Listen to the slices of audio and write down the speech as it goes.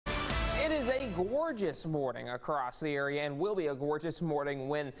It is a gorgeous morning across the area and will be a gorgeous morning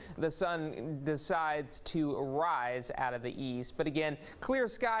when the sun decides to rise out of the east. But again, clear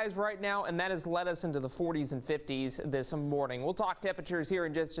skies right now, and that has led us into the 40s and 50s this morning. We'll talk temperatures here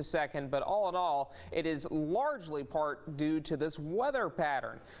in just a second, but all in all, it is largely part due to this weather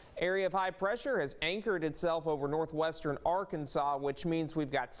pattern. Area of high pressure has anchored itself over northwestern Arkansas, which means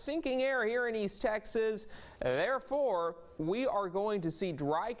we've got sinking air here in East Texas. Therefore, we are going to see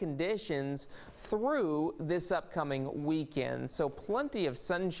dry conditions through this upcoming weekend. So plenty of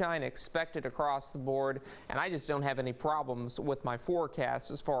sunshine expected across the board, and I just don't have any problems with my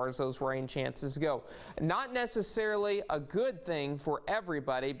forecast as far as those rain chances go. Not necessarily a good thing for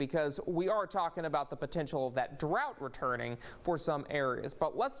everybody because we are talking about the potential of that drought returning for some areas.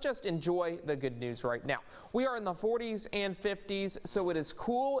 But let's just enjoy the good news right now. We are in the 40s and 50s, so it is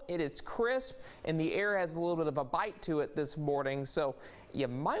cool, it is crisp, and the air has a little bit of a bite to it this morning. So you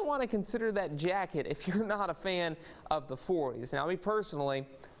might want to consider that jacket if you're not a fan of the 40s. Now, me personally,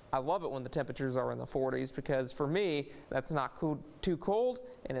 I love it when the temperatures are in the 40s because for me, that's not too cold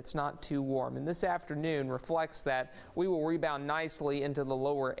and it's not too warm. And this afternoon reflects that we will rebound nicely into the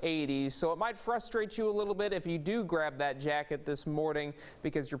lower 80s. So it might frustrate you a little bit if you do grab that jacket this morning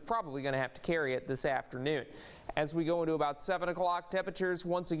because you're probably going to have to carry it this afternoon. As we go into about 7 o'clock, temperatures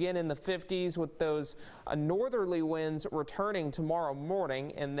once again in the 50s with those northerly winds returning tomorrow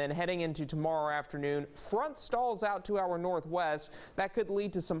morning, and then heading into tomorrow afternoon, front stalls out to our northwest. That could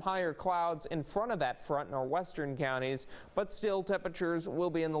lead to some higher clouds in front of that front in our western counties, but still temperatures will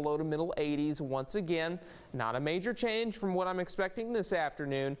be in the low to middle 80s once again. Not a major change from what I'm expecting this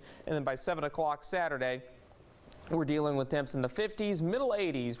afternoon. And then by 7 o'clock Saturday, we're dealing with temps in the 50s, middle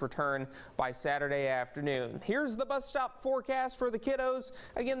 80s return by Saturday afternoon. Here's the bus stop forecast for the kiddos.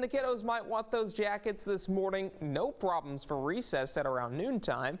 Again, the kiddos might want those jackets this morning. No problems for recess at around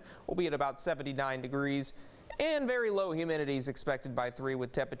noontime. We'll be at about 79 degrees. And very low humidity is expected by 3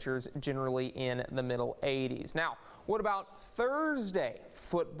 with temperatures generally in the middle 80s. Now, what about Thursday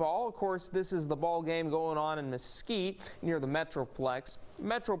football? Of course, this is the ball game going on in Mesquite near the Metroplex.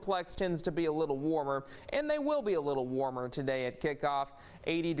 Metroplex tends to be a little warmer, and they will be a little warmer today at kickoff.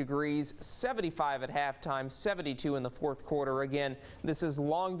 80 degrees, 75 at halftime, 72 in the fourth quarter. Again, this is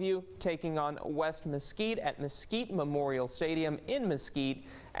Longview taking on West Mesquite at Mesquite Memorial Stadium in Mesquite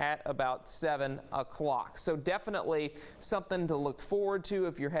at about 7 o'clock. So definitely something to look forward to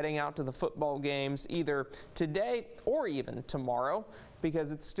if you're heading out to the football games either today or even tomorrow,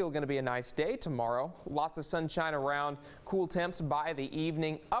 because it's still going to be a nice day tomorrow. Lots of sunshine around, cool temps by the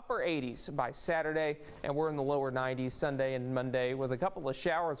evening, upper 80s by Saturday, and we're in the lower 90s Sunday and Monday with a couple of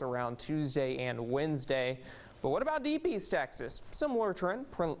showers around Tuesday and Wednesday. But what about Deep East Texas? Similar trend,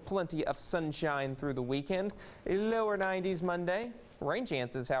 plenty of sunshine through the weekend, lower 90s Monday. Rain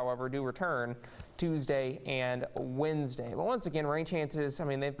chances, however, do return Tuesday and Wednesday. But once again, rain chances, I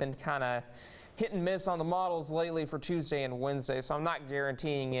mean, they've been kind of hit and miss on the models lately for Tuesday and Wednesday, so I'm not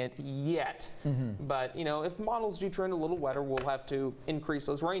guaranteeing it yet. But, you know, if models do trend a little wetter, we'll have to increase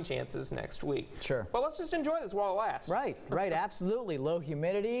those rain chances next week. Sure. But let's just enjoy this while it lasts. Right, absolutely. Low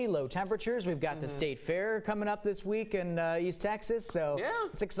humidity, low temperatures. We've got the State Fair coming up this week in East Texas, so yeah,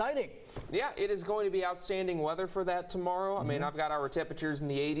 it's exciting. Yeah, it is going to be outstanding weather for that tomorrow. I mean, I've got our temperatures in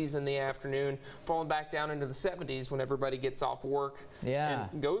the 80s in the afternoon, falling back down into the 70s when everybody gets off work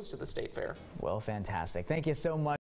and goes to the State Fair. Well, fantastic. Thank you so much.